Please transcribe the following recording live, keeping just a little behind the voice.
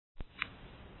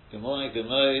Good morning, good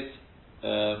night.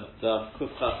 Daf Kuf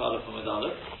Chaf Aleph Amud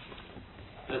Aleph.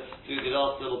 Let's do the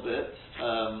last little bit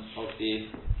of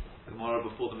the Gemara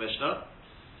before the Mishnah.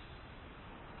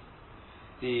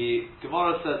 The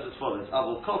Gemara says as follows: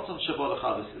 Avol Kotzon Shabbat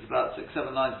Chavis. It's about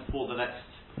 6-7 lines before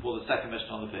the second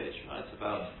Mishnah on the page. Right, it's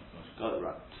about got it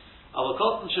right. Avol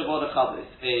Kotzon Shabbat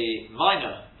Chavis. A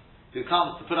miner who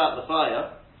comes to put out the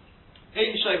fire.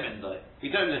 Ein Shemindai. We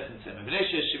don't listen to him.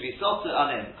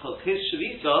 Because his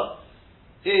shavisa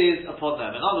is upon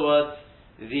them. In other words,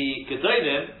 the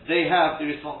Gedolim, they have the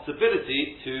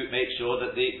responsibility to make sure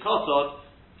that the Kosod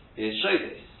is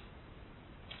Shodes.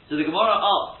 So the Gemara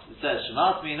asks, it says,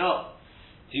 Shemat Mino,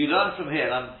 do you learn from here?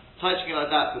 And I'm touching it like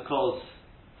that because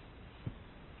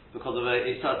of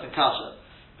a certain kasha.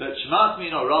 But Shemat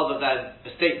Mino, rather than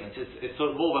a statement, it's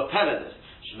sort of more of a perilous.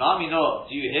 Shemat Mino,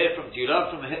 do you learn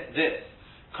from this?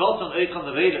 Koton Oikon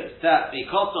Nevedas, that the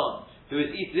Koton who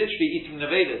is literally eating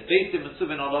Nevedas, Beit Din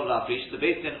Mitzuvin Olav Lafish, the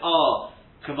Beit Din are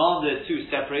commanded to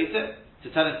separate him,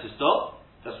 to tell him to stop.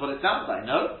 That's what it sounds like,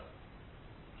 no?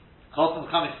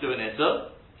 Koton coming to do an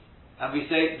Issa, and we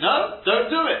say, no, don't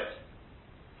do it.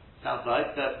 Sounds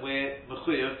like that we're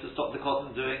mechuyev to stop the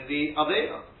Koton doing the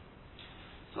Avera.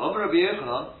 So Omer Rabbi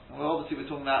Yochanan, and we're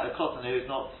talking about a Koton who is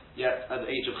not yet at the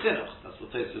age of Chinuch. That's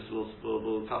what Tosfos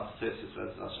will come to Tosfos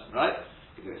for Hashem, right?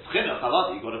 If it's Chinuch,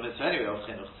 you've got a mitzvah anyway of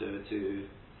Chinuch to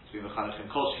be Mechanech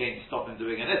and Kol Shkein to stop him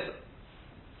doing an Issa.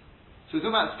 So we're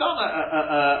talking about Stam,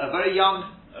 a very young...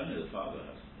 Only the father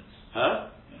has a mitzvah.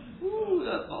 Huh? Ooh,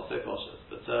 that's not so cautious.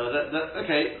 But,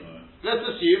 okay, let's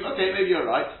assume, okay, maybe you're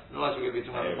right. Otherwise we're going to be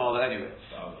talking about the father anyway.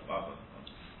 Father.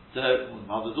 So,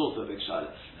 mother's also a big shayla.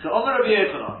 So, Omer Rabbi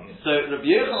Yochanan. So, Rabbi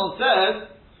Yochanan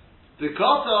says, the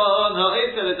Koton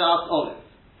ha'eser edas olive.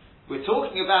 We're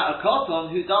talking about a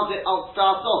Koton who does it al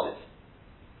start olive.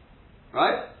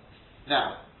 Right?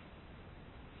 Now,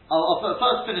 I'll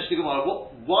first finish the Gemara.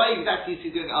 Why exactly is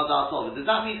he doing al das olive? Does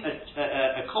that mean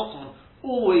a Koton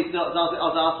always does it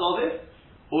al das olive?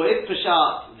 Or is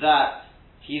Peshat that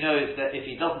he knows that if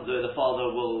he doesn't do it, the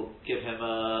father will give him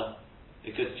a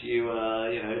good few,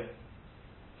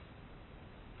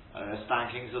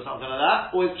 spankings or something like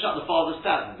that? Or is Peshat the father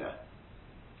standing there?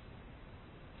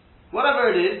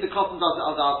 Whatever it is, the Koton does it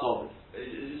al das olive.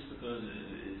 Is this because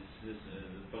the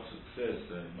pasuk says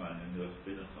 "Man in the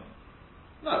Binachon"?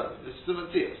 No, this is a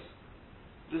Matthias.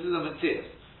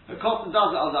 A Koton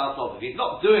does it al das olive. He's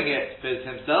not doing it for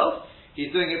himself.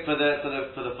 He's doing it for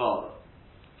the father.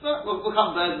 So we'll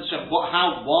come there and show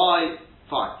how, why.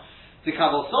 Fine. The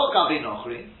Kabbalah Gabi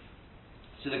Nochri.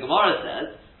 So the Gemara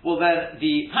says, well then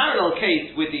the parallel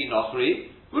case with the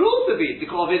Nochri would also be the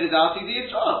Kovididati the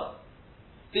Yisrael.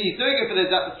 So he's doing it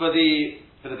for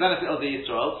the benefit of the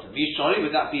Yisrael. So Mishori,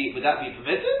 would that be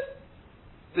permitted?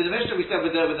 For the Mishnah we said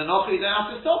with the Nochri you don't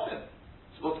have to stop him.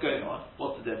 So what's going on?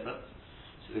 What's the difference?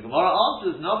 So the Gemara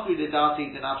answers Nochri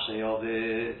Lidati Dinafshe of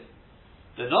it.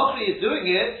 The Nochri is doing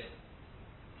it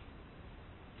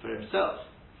for himself,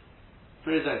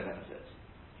 for his own benefit.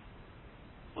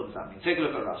 What does that mean? Take a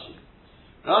look at Rashi.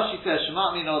 Rashi says,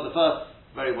 Shemat Mino, the first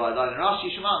very wide line in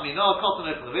Rashi, Shemat Mino, Koton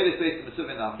Echon, the very space in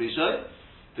Mesuvin Afrishay,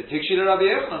 but Tikshila Rabbi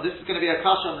Yochanan, this is going to be a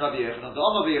kasha on Rabbi Yochanan, the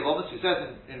Omer Yevomus, who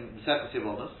says in Mesechus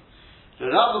Yevomus, the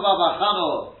Rabbi Baba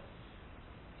Chano,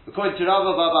 according to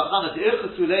Rabbi Baba Chano, the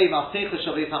Irchus Ulei Maftecha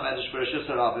Shabbat HaMedrash Bereshus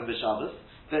HaRabim B'Shabbos,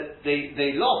 that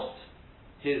they lost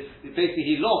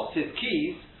he lost his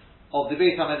keys of the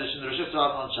Beit HaMedrash in the Reshus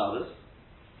HaRabim on Shabbos.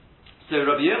 So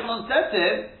Rabbi Yochanan said to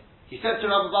him, he said to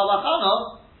Rabbi Baba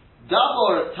Chano,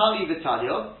 Dabor Tali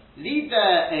V'Talio, lead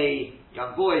there a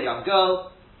young boy, young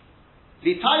girl,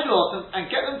 L'Taido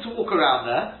and get them to walk around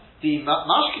there. The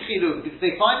Mashkichilu, because if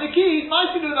they find the keys,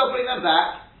 Mashkichilu, they'll bring them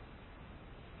back.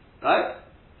 Right?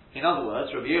 In other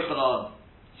words, Rabbi Yochanan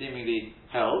seemingly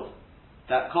held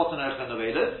that Koton Echon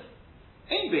Novelis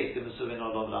ain't based in Mesuvin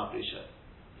Olav L'Afrisha.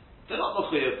 They're not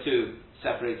mechuyev to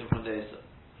separate them from the Issa.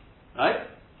 Right?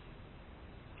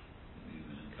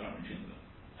 Even encouraging them.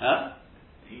 Huh?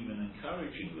 Even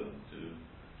encouraging them to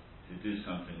do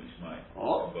something which might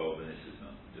involve an Issa,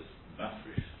 not just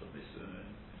mafresh from this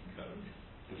encouragement.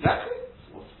 Exactly.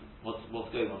 So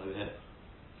what's going on over here?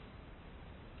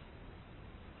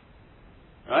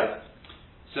 Right?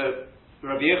 So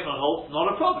Rabbi Yochanan holds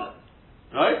not a problem.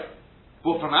 Right?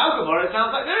 Well, from our Gemara it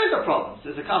sounds like there is a problem. So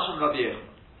there's a kasha on Rabbi Yochanan.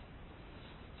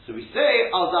 So we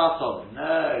say al das ovim.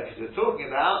 No, because we're talking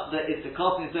about that if the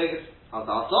Koton is doing it al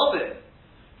das ovim.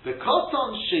 The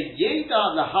Koton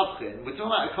sheyeda lahavchin. We're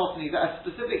talking about a Koton who's at a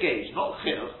specific age, not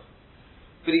chinuch,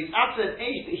 but he's at an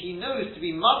age that he knows to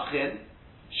be mavchin.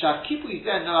 Shakipu is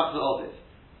there no after ovid.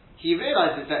 He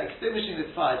realizes that extinguishing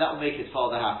this fire that will make his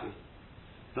father happy.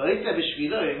 But if they're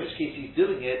b'shvilo, in which case he's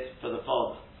doing it for the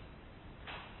father.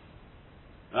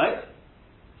 Right?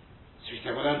 So we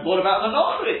say, well then what about the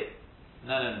Nochri?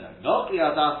 No. Nochri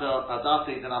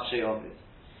adate is an afshay ovid.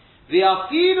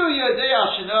 V'afilu yodea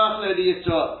shenoach lo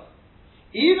Yisrael.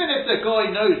 Even if the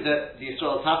guy knows that the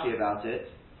Yisrael is happy about it,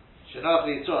 shenoach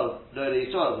lo Yisrael, lo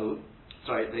Yisrael who?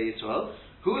 Sorry, the Yisrael.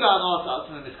 Hu la'anos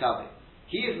atzim miskavi.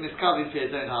 He is miskavi for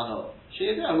his own hano.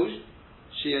 Sheyodea hush.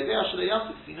 Sheyodea shelo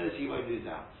yasik. He knows he won't lose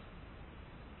out.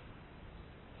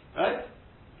 Right?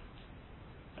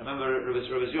 I remember Rabbi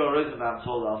Yoel Rosenbaum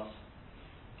told us,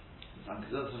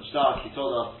 he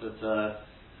told us that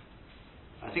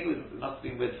I think it must have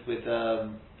been with I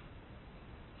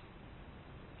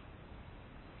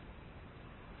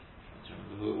don't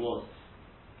remember who it was.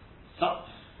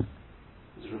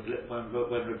 When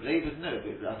Reb Leib was, no, I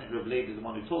think Reb Leib is the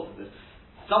one who taught him this.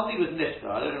 Somebody was nifta,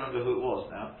 I don't remember who it was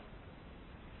now.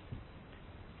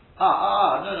 No,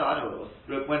 I know who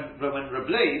it was. When Reb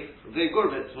Leib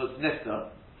Gurvitz was nifta,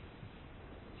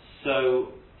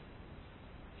 so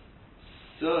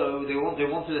they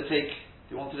wanted to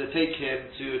take him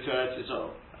to Eretz Yisrael,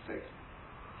 I think.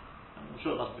 I'm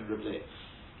sure it must have been Reb Leib.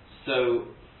 So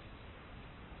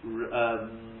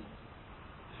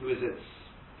who is it?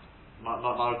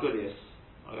 Margulius.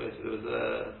 There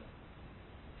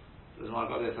was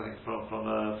Margulius, I think,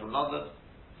 from London,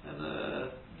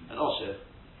 and Osher.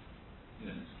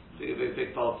 Yes. Big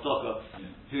part of soccer,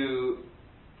 who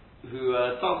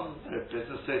some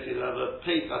business associate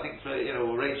paid, I think, for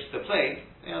arranged the plane.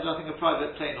 They had, I think, a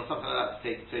private plane or something like that to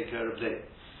take care of it.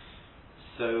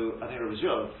 So I think Rabbi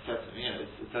Yoel said to me,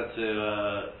 said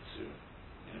to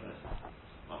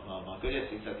my goodness,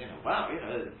 he said, wow,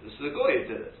 this is a goy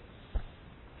who did it.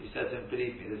 He said to him,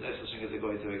 believe me, there's no such thing as a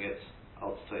goy doing it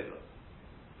al teva.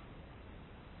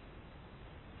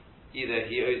 Either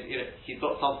he owes, he's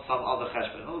got some other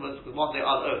cheshbon. In other words, one day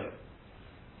I'll owe him.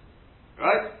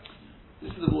 Right?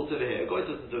 This is the water over here. A guy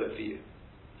doesn't do it for you.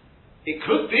 It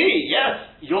could be,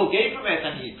 yes, you're gain from it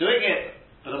and he's doing it,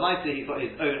 but I might say he's got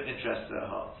his own interests at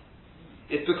heart.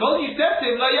 It's because you said to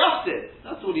him, la yafted.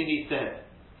 That's all you need to hear.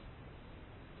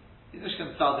 He's not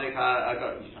going to tell you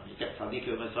get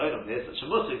tzaddikim and so on this, such a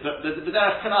musik, but the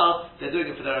canal, they're doing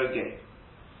it for their own gain.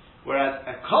 Whereas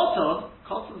a Koton's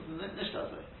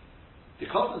nishtazah. The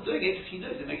Koton's doing it because he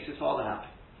knows it makes his father happy.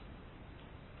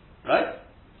 Right?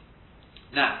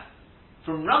 Now,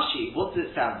 from Rashi, what does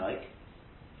it sound like?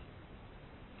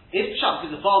 Is Pshat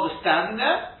because the father's standing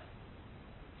there?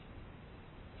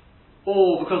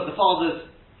 Or because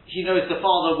he knows the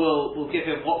father will give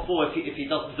him what for if he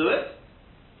doesn't do it?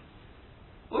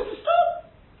 Or is it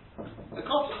stop? The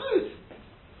Koton knows.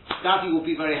 Daddy will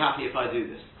be very happy if I do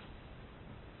this.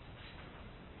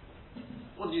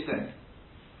 What do you think?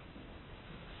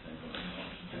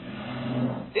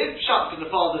 If Pshat because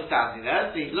the father's standing there,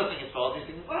 so he's looking at his father and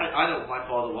he's thinking, well, I know what my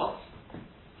father wants.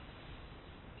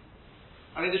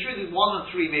 I mean, the truth is 1 and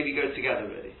 3 maybe go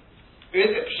together really. Is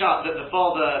it Pshat that the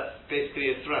father basically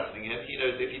is threatening him? He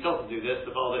knows if he doesn't do this,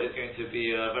 the father is going to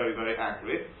be very, very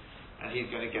angry and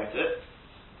he's going to get it.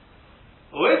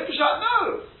 Or is Pshat,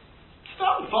 no!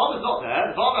 Stop, the father's not there,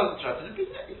 the father hasn't threatened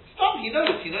him. Stop, he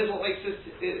knows what makes his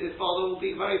father will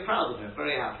be very proud of him,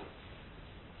 very happy.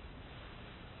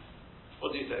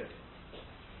 What do you think?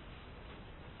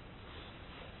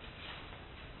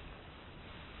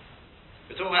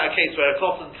 We're talking about a case where a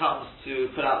Koton comes to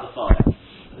put out the fire.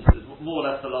 This is more or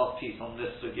less the last piece on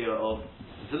this sugya of.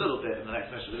 It's a little bit in the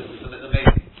next mission, but this is the main.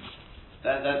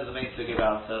 There's the main sugya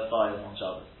about fires on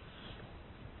Shabbos.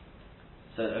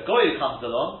 So a goy who comes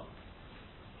along,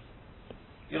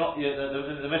 you're not.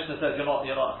 The Mishnah says you're not.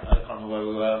 I can't remember where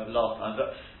we were last time,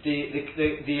 but you're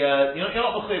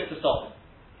not mechuyev to stop him,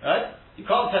 right? You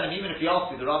can't tell him even if he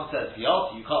asks you. The Ram says if he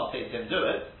asks you, you can't say to him do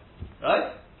it,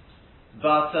 right?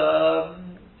 But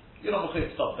you're not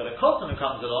mechuyev to stop him. But a Koton who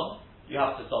comes along, you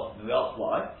have to stop him. We ask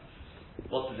why.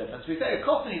 What's the difference? We say a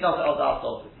Koton he does it al das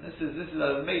also. This is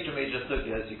a major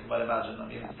sugya, as you can well imagine. I'm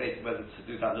even debating whether to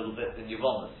do that little bit in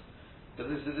Yevamos.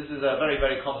 Because this is a very,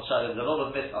 very common shadow. There's a lot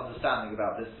of misunderstanding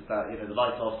about this, about the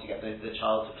light off, you get the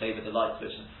child to play with the light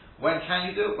switch. And when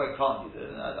can you do it? When can't you do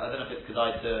it? I don't know if it's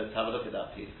Kedai to have a look at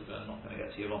that piece, because I'm not going to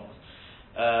get to Yevamos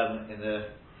in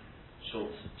the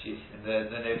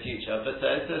near future. But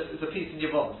it's a piece in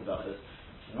Yevamos about this.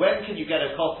 When can you get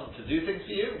a Koton to do things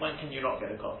for you? When can you not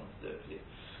get a Koton to do it for you?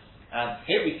 And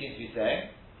here we seem to be saying,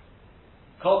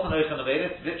 Koton Oicha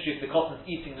Nevelis, literally if the Koton's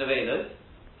eating Nevelis,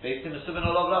 based in the Subin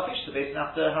or Log Lafish, the Basin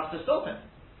have to stop him.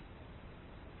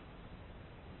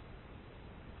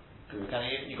 Because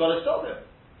you've got to stop him.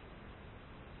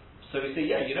 So we say,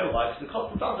 yeah, you know why? Because the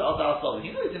Kotzon does it after our father.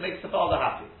 He knows it makes the father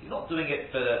happy. He's not doing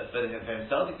it for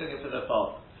himself, he's doing it for the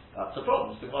father. That's the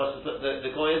problem. So the Gemara says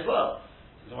the goy as well.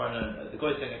 The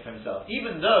goy is doing it for himself.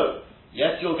 Even though,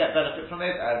 yes, you'll get benefit from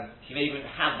it, and he may even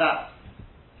have that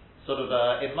sort of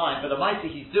in mind, but the mighty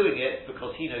he's doing it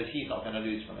because he knows he's not going to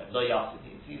lose from it. Lo yasin.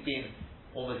 He's been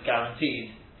almost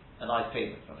guaranteed a nice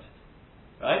payment from it.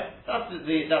 Right? That's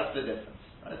the difference.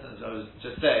 Right? So I was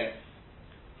just saying,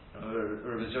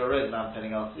 Rabbi Zura Rosenbaum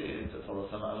telling us, told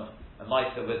us a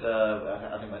mitzvah with,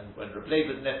 I think when Rabbi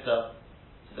Leib was nifta,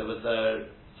 there was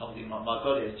somebody,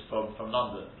 Margolius from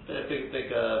London, a big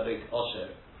osher.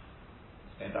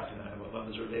 Going back in when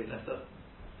was Rabbi Leib nifta?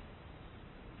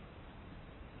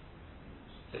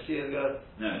 50 years ago?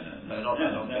 No.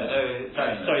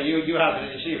 Sorry, you have it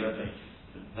in yeshiva, I think.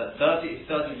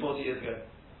 30, 40 years ago.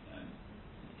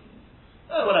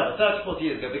 Whatever, 30, 40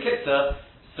 years ago.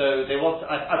 So they want.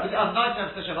 I'm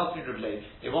 99% sure not to be Rabbi.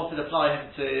 They wanted to apply him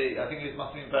to. I think he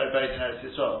must have been buried in Eretz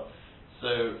Yisrael.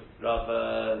 So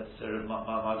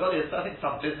Margolius, I think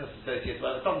some business associate,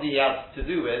 whether somebody he had to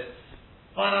do with,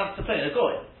 finance to pay a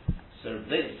goy. So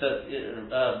Rabbi said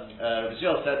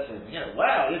to him,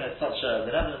 wow, such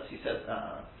benevolence. He said,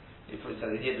 he probably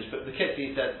said it in Yiddish, but the kid,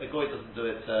 he said, the goy doesn't do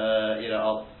it.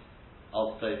 I'll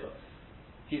stay.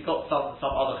 He's got some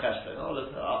other cheshbon.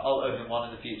 I'll owe him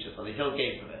one in the future, so he'll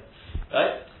gain from it,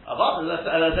 right? And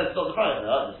I said, stop the problem.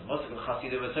 Most of the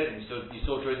Hasidim were saying you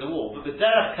saw during the war, but the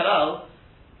Derech Karal,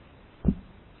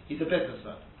 he's a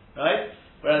businessman, right?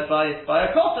 Whereas by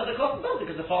a Kotzon, the Kotzon does it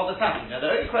because the father's happy. Now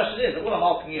the only question is, all I'm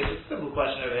asking is, a simple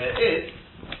question over here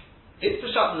is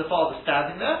the shot that the father's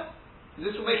standing there?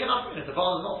 This will make enough if the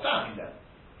father's not standing there.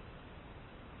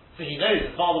 So he knows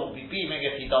the father will be beaming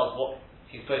if he does what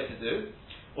he's supposed to do.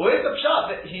 Or is the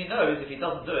pshat that he knows if he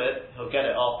doesn't do it, he'll get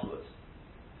it afterwards?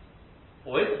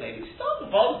 Or is it maybe the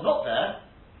father's not there,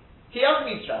 he hasn't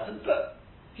been threatened, but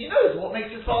he knows what makes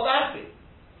his father happy.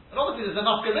 And obviously there's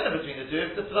enough gemina between the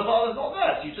two if the father's not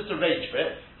there, so you just arrange for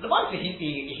it. The might be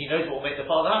he knows what will make the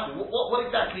father happy. What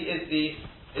exactly is the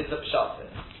pshat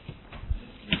there?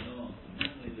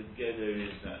 Normally the gather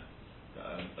is that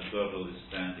a girdle is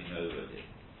standing over it.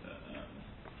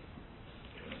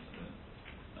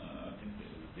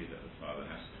 That the father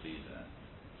has to be there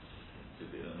to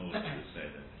be in order to say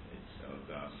that it's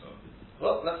God's office.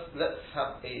 Well, let's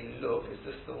have a look. Is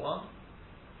this the one?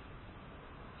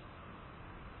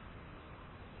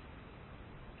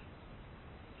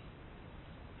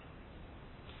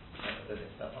 I don't think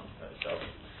it's that one.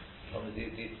 No,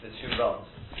 it's the two runs.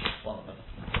 One of them.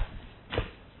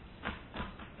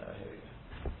 Here we go.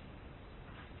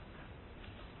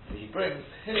 So he'll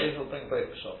bring both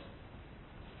the shots.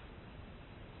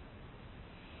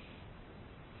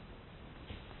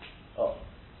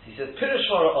 He says Pirush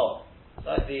Hara'ah.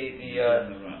 Right?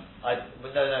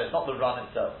 No, it's not the run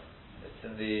itself. It's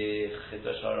in the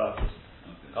Chidush Hara'ah.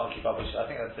 Can't keep up. I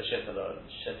think that's the Shita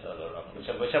Hara'ah,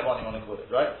 whichever one you want to call it,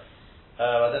 right?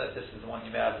 I don't know if this is the one you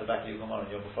may have at the back of your Gemara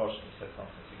and your Mephoshim. So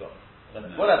something you got. I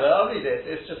don't know. Whatever. I'll read it.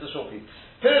 It's just a short piece.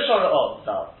 Pirush Hara'ah.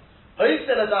 The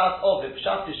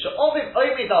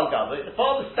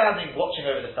father's standing watching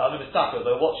over the son,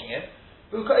 they're watching him.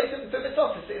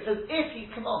 It's as if he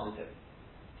commanded him.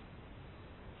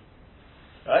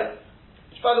 Right?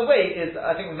 Which, by the way, is,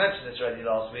 I think we mentioned this already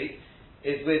last week,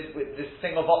 is with this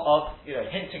thing of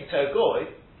hinting to a goy.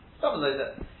 Some of those,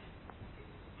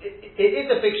 it is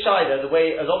a big shida. The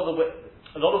way a lot of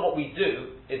what we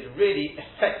do is really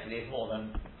effectively is more than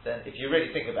if you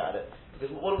really think about it. Because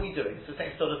what are we doing? It's the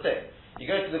same sort of thing. You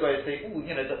go to the goy and say,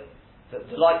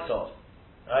 the light's off,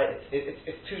 right?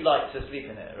 It's too light to sleep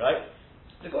in here, right?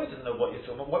 The goy doesn't know what you're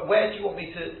talking about. Where do you want me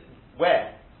to?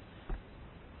 Where?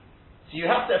 So you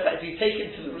have to effectively take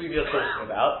him to the room you're talking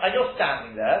about, and you're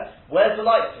standing there. Where's the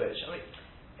light switch? I mean,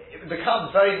 it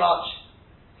becomes very much.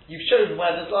 You've shown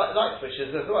where the light switch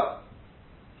is as well.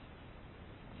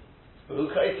 But it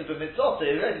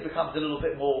really becomes a little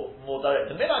bit more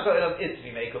direct. The minhag is to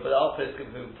be maker, but our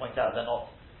poskim who point out they're not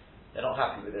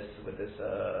happy with this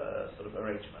sort of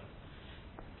arrangement.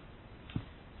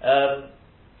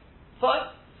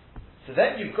 Fine. So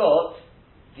then you've got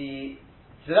that's the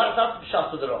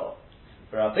pshat of the Ra'ah.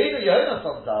 Rabbeinu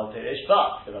Yonasan Zal Pirish,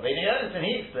 but the Rabbeinu Yonasan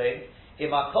he explains,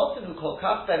 Imakotin who called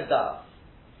Kaf Ben Das,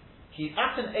 he's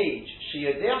at an age,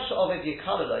 Sheyodeh She'ovid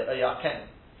Yikalele Yaken.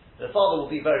 The father will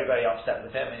be very, very upset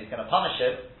with him and he's going to punish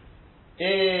him.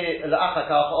 If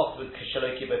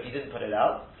he didn't put it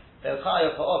out, then the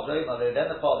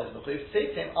father is Mukhlif, say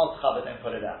to him, Al Tchabit, and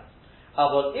put it out.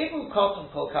 Avol Ibu Kotum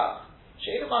Kol Kaf,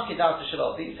 She'enu Maki Data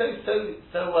Shalom, he's so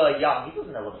young, he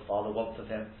doesn't know what the father wants of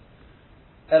him.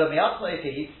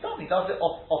 He does it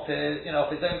off his,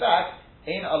 off his own back.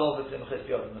 The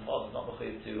father's not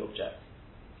mechuyev to object.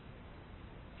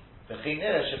 That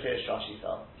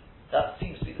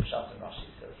seems to be the pshat in Rashi.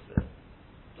 It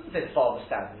doesn't say the father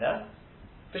standing there.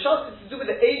 Pshat is to do with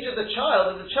the age of the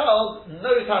child, and the child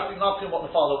knows how to be asking what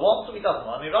the father wants or he doesn't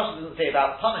want. I mean, Rashi doesn't say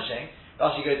about punishing.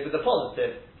 Rashi goes with the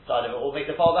positive side of it, or make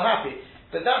the father happy.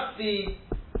 But that seems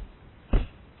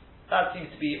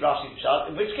to be Rashi's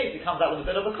pshat. In which case, it comes out with a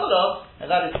bit of a kula,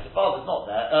 and that is if the father's not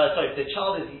there. If the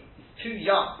child is too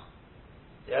young.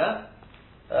 Yeah.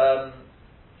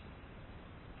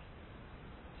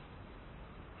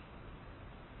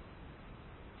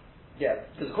 Yeah,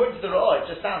 because according to the Ra'ah, it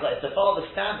just sounds like if the father's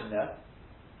standing there,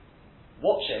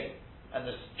 watching, and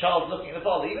the child's looking at the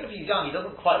father, even if he's young, he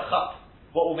doesn't quite chap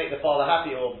what will make the father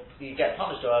happy or he get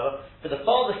punished or whatever, but the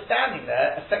father standing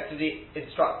there effectively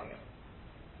instructing him.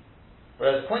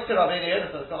 Whereas according to Rabbi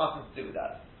Yonasan, it's got nothing to do with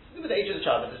that. It's to do with the age of the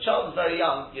child. If the child is very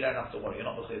young, you don't have to worry, you're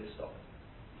not mechuyev to stop him.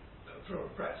 From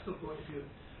a practical point of view,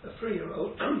 a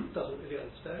 3-year-old doesn't really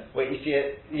understand. Wait, you see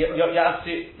it? You have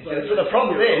to. The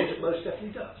problem is, most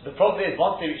definitely does. The problem is,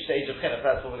 once they reach the age of chinuch,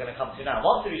 that's what we're going to come to now.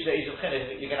 Once they reach the age of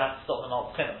chinuch, you're going to have to stop them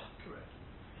out chinuch. Correct.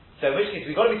 So in which case,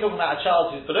 we've got to be talking about a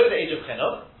child who's below the age of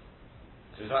chinuch.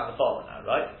 So we're talking about the father now,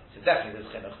 right? So definitely there's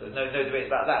chinuch. There's no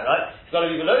debate about that, right? He's got to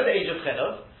be below the age of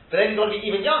chinuch, but then he's got to be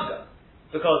even younger,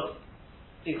 because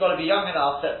he's got to be young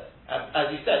enough that, as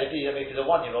you said, if he's a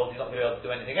 1-year-old, he's not going to be able to do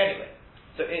anything anyway.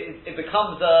 So it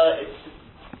becomes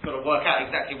it's got to work out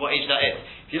exactly what age that is.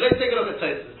 If you take a look at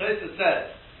Tosfos, Tosfos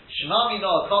says, Shema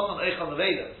Mino Koton Eichon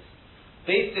Levedas,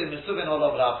 based in Mesubin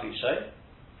Olav Rafishay.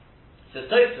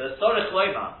 Says Tosfos, Sorech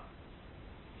Loima,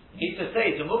 needs to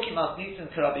say to Mukimas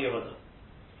Nitzin Rabbi Yehuda,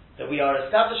 that we are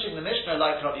establishing the Mishnah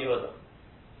like Rabbi Yehuda.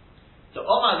 So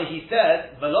Omar, he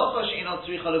said, Melocha She'inot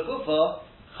Tzricha L'Gufa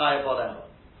Chayav Oleho.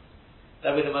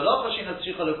 That with the Melocha She'inot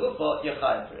Tzricha L'Gufa, you're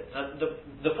chayav for it. Now,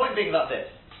 the point being about this,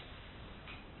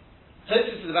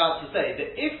 Tosfos is about to say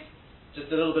that if,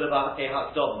 just a little bit about a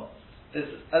hakdama, as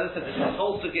I said, there's this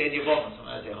whole sugya in Yevamos,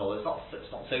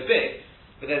 it's not so big,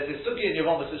 but there's this sugya in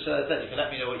Yevamos which I said, you can let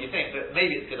me know what you think, but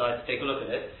maybe it's a good idea to take a look at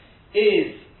it,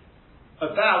 is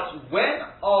about when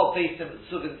are Beis Din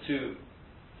Mitzvah to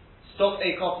stop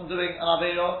a cotton doing an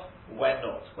Aveira, when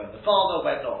not. When the father,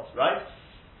 when not, right?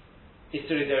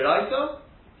 Isuri Deraisa,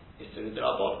 Isuri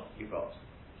Derabon, you've got.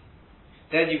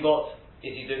 Then you've got,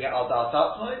 is he doing it al das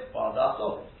atzmai or al das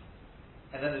ovis?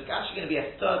 And then there's actually going to be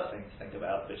a third thing to think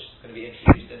about, which is going to be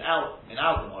introduced in our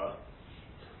Gemara.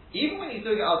 Even when he's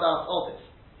doing it al das ovis,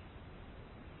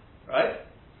 right?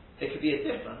 There could be a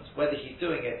difference whether he's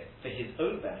doing it for his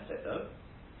own benefit, though,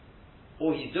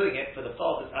 or he's doing it for the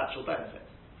father's actual benefit.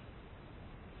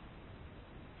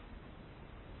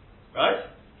 Right?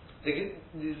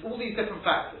 There's all these different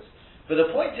factors. But the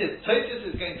point is,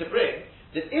 Tosfos is going to bring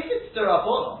that if it's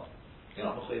D'Rabbanan, you're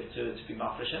not mechuyev to be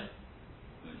mafreshim.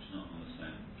 Well, it's not on the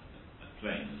same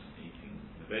plane as eating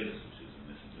the Vedas, which is a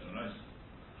message of rice.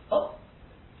 Oh.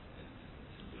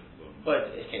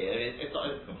 But okay, it's not.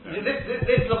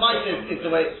 This Lamaita is the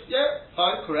way. Yeah,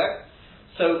 fine, correct.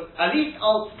 So at least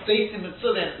al Beis Din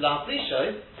Mitzvah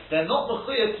la'afrishay, they're not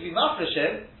mechuyev to be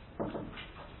mafreshim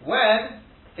when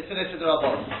it's an issue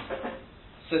D'Rabbanan.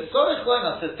 So Sorech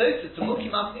Loina says Tosfos to Muki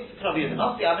Masnis to Rabbi Yehuda.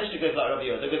 Must be our Mishnah goes like Rabbi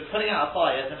Yehuda. They're putting out a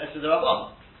fire as an issue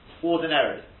D'Rabbanan,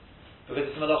 ordinarily, because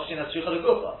it's a Malach Shina Tzricha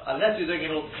L'Gufa. Unless you're doing it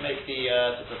in order to make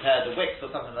to prepare the wicks or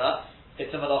something like that,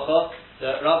 it's a Malacha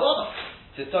D'Rabbanan.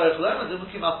 So Sorech Loina to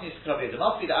Muki Masnis to Rabbi Yehuda.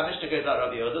 Must be that our Mishnah goes like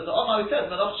Rabbi Yehuda. So Omar who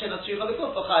says Malach Shina Tzricha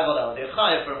L'Gufa Chayav Olel. They're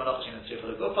Chayav for a Malach Shina Tzricha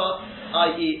L'Gufa,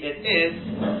 i.e. it is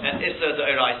an Issa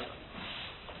D'Oraisa.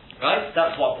 Right?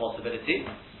 That's one possibility.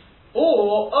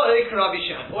 Or Rabbi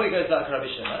Shimon, or he goes like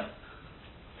Rabbi Shimon,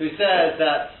 who says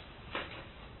that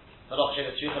Malach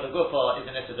Shina Tzricha L'Gufa is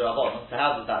an Issa D'Rabbanan. So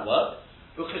how does that work?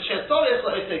 We're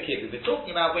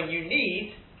talking about when you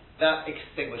need that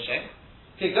extinguishing.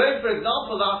 So going, for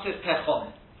example, Lantis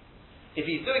Pechonim. If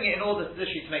he's doing it in order to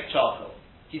literally to make charcoal,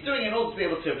 he's doing it in order to be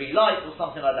able to relight or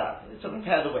something like that, to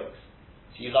prepare the wicks.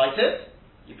 So you light it,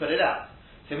 you put it out.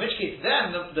 So in which case,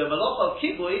 then the Malacha of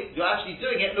Kibui, you're actually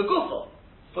doing it L'Gufa,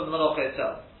 for the Malacha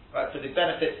itself, right? For the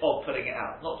benefit of putting it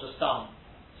out, not just stop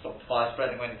fire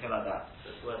spreading or anything like that.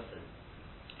 It's worse then.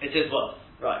 It is worse,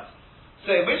 right?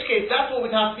 So in which case, that's what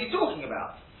we'd have to be talking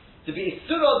about. To be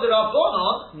Isura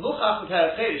D'Rabbanan, Muchach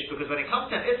Perek Cheirish, because when it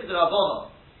comes to an Isura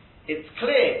D'Rabbanan, it's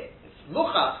clear, it's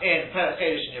Muchach in Perek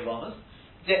Cheirish and Yevonos,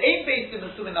 they ain't based in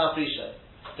the Mitzvah Afrisha.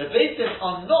 The Beis Din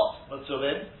are not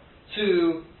Mitzvah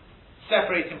to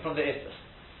separate him from the Isra.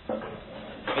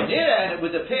 And it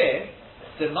would appear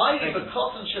the Ma'ir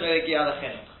B'Koton Shalei Gi'al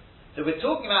HaChinuch, So we're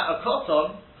talking about a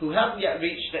koton who hasn't yet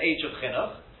reached the age of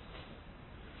chinuch.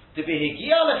 The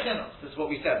behigia lechinuch, this is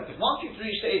what we said, because once he's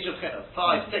reached the age of chinuch,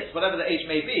 5, 6, whatever the age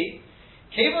may be,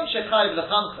 kevon shechayv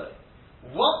lechanche.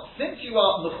 Since you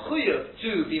are mechuyev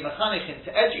to be mechanichin,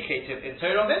 to educate him in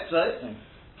Torah mitzvahs,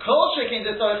 kol shekin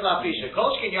desorich la'afisha,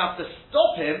 kol shekin you have to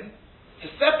stop him, to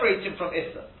separate him from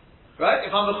Issa. Right?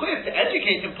 If I'm mechuyev to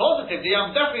educate him positively,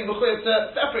 I'm definitely mechuyev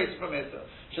to separate him from Issa.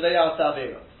 Shadayah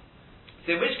Savera.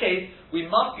 So in which case, we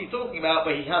must be talking about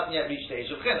where he hasn't yet reached the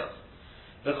age of chinuch.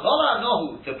 And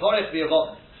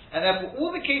therefore,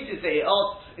 all the cases that he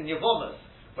asks in Yavomas,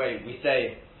 where we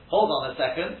say, hold on a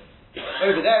second,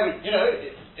 over there, it's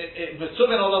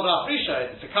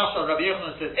a kasha on Rabbi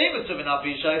Yochanan says,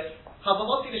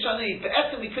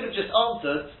 we could have just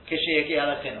answered, he's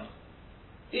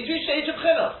reached the age of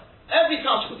chinuch. Every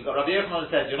kasha, you've got Rabbi Yochanan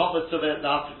says, you're not mitzvah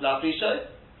la'afrisha.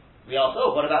 We asked,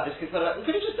 what about this case? We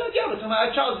could have just said, we're talking about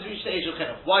a child who's reached the age of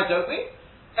chinuch. Why don't we?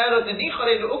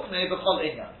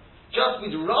 Just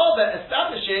we'd rather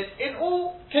establish it in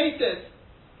all cases.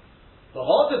 The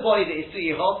harder body that is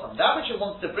Suyi Hossam, that which it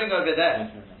wants to bring over there,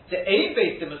 the aim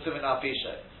based in Muslim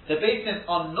Afisha, the based in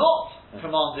are not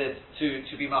commanded to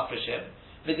be mafreshim.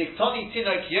 It's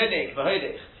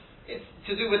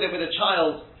to do with a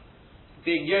child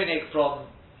being yonik from,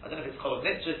 I don't know if it's called a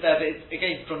mitzvah there, but it's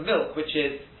again from milk, which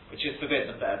is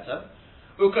forbidden better.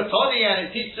 Ukatoni, and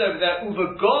it teaches over there, uva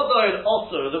godol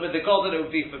also, that with the godol it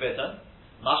would be forbidden.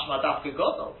 Mashma dafka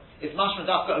godol. It's mashma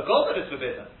dafka a godol is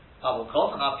forbidden. But a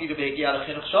koton,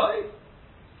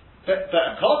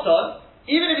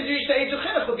 even if it's reached the age of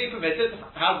chinuch, would be permitted.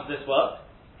 How does this work?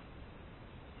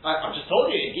 I've just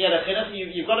told you,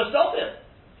 you've got to stop him.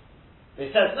 It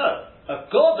says no. A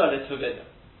godol is forbidden.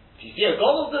 If you see a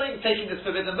godol taking this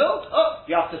forbidden milk,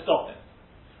 you have to stop him.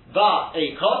 But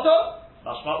a koton,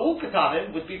 mashma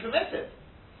katanim, would be permitted.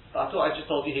 But I thought I just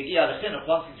told you,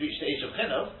 once he's reached the age of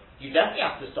chinuch, you definitely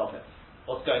have to stop him.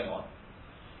 What's going on?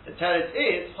 The teretz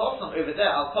is Hossam over there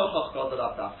al kochach godol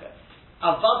abdafka.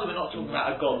 Avadu, we're not talking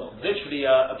about a godol, literally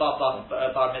a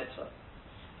bar mitzvah.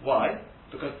 Why?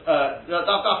 Because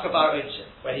abdafka bar unshin,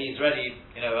 where he's already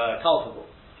culpable.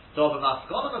 So the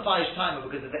maskon and the farish timer,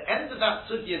 because at the end of that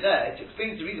sugya there, it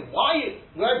explains the reason why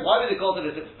with the godol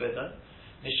is it forbidden.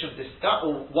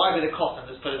 Or why with the cotton?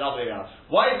 Let's put it the other way around.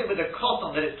 Why is it with the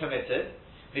cotton that it's permitted?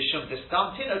 Mishum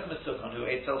destam tinok mesukon who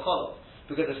ate cholov.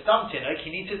 Because the stam tinok, he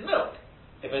needs his milk.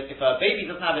 If a baby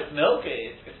doesn't have its milk,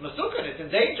 it's masukon, it's in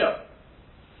danger.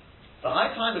 The high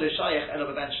time with a shayach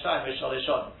elo ben shtayim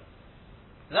v'shalishon.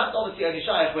 And that's obviously only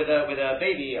shayach with a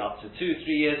baby up to 2-3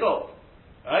 years old,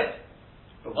 right?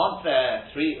 But once they're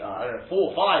 4, 5,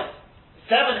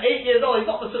 7, 8 years old, he's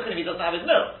not masukon if he doesn't have his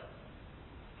milk.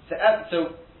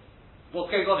 So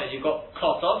what's going on here? You've got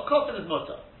koton. Koton is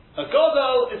mutter. A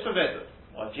godol is forbidden.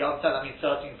 Well, if you understand, that means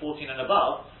 13, 14 and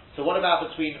above. So what about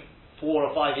between 4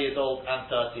 or 5 years old and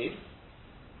 13?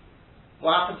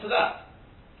 What happened to that?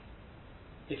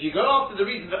 If you go after the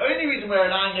only reason we're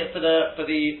allowing it for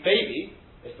the baby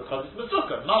is because it's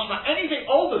masukah. Mashma, anything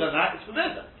older than that is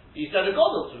forbidden. You said a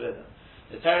godol is forbidden.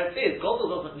 The teretz is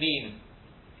godol doesn't mean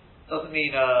bar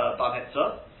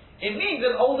mitzvah. It means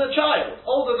an older child,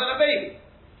 older than a baby,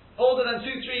 older than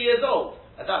 2-3 years old.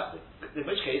 And that's in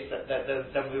which case then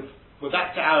we're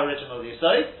back to our original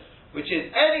yesod, which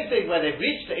is anything where they've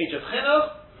reached the age of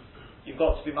chinuch, you've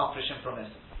got to be mafreshim from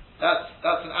it. That's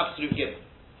an absolute given.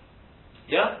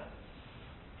 Yeah?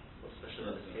 What's special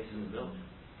about this case in the milk?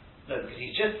 No, because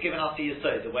he's just given us the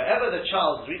yesod that wherever the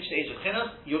child has reached the age of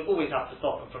chinuch, you'll always have to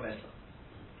stop him from it.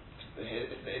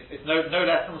 It's no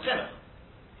less than chinuch,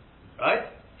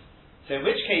 right? So in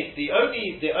which case the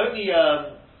only thing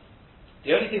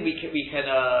we can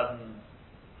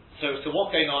so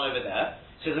what's going on over there?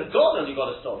 So the godol you've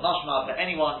got to stop. Mashma, for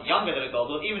anyone younger than a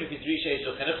godol, even if he's reached the age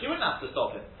of chinuch, you wouldn't have to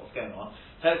stop him. What's going on?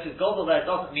 So it says godol there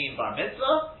doesn't mean bar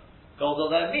mitzvah.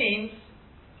 Godol there means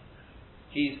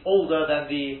he's older than a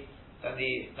baby.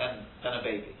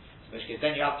 In which case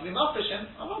then you have to be mafreshim,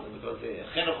 because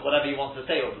chinuch, whatever you want to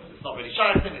say, or because it's not really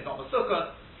shayach, it's not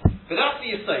masukah. But that's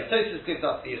the yesod. Tosfos gives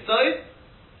us the yesod.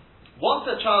 Once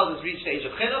a child has reached the age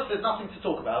of chinuch, there's nothing to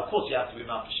talk about. Of course you have to be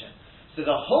mafreshim. So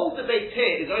the whole debate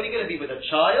here is only going to be with a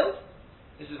child.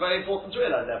 This is very important to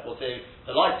realize, therefore. So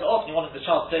the lights are off and you wanted the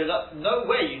child to say that. No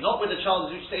way, you're not with a child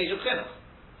who's reached the age of chinuch.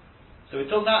 So we're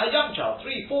talking about a young child,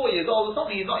 3, 4 years old or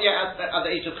something, he's not yet at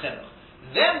the age of chinuch.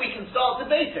 Then we can start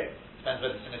debating. Depends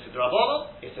whether it's an Issa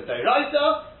D'Rabbanan, it's a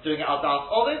D'Oraisa, doing it al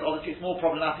Das Olive. Obviously it's more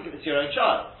problematic if it's your own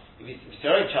child. If it's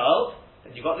your own child,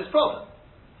 then you've got this problem.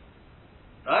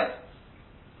 Right?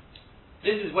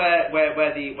 This is where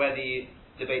the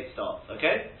debate starts,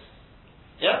 okay?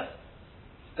 Yeah?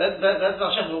 Then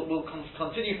Hashem will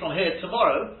continue from here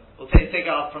tomorrow. We'll take it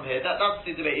up from here. That's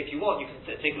the debate. If you want, you can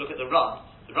take a look at the Ram.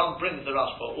 The Ram brings the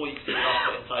Rashba, or you can see the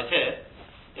Rashba inside here.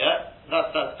 Yeah,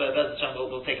 that's Hashem.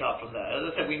 We'll take it up from there.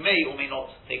 As I said, we may or may not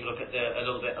take a look at a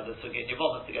little bit of the Sugya in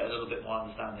Yevamos to get a little bit more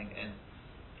understanding in.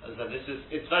 As I said,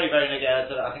 it's very, very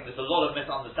negative. I think there's a lot of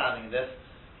misunderstanding in this,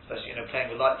 especially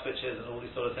playing with light switches and all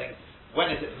these sort of things.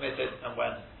 When is it permitted and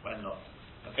when not?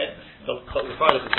 Okay, so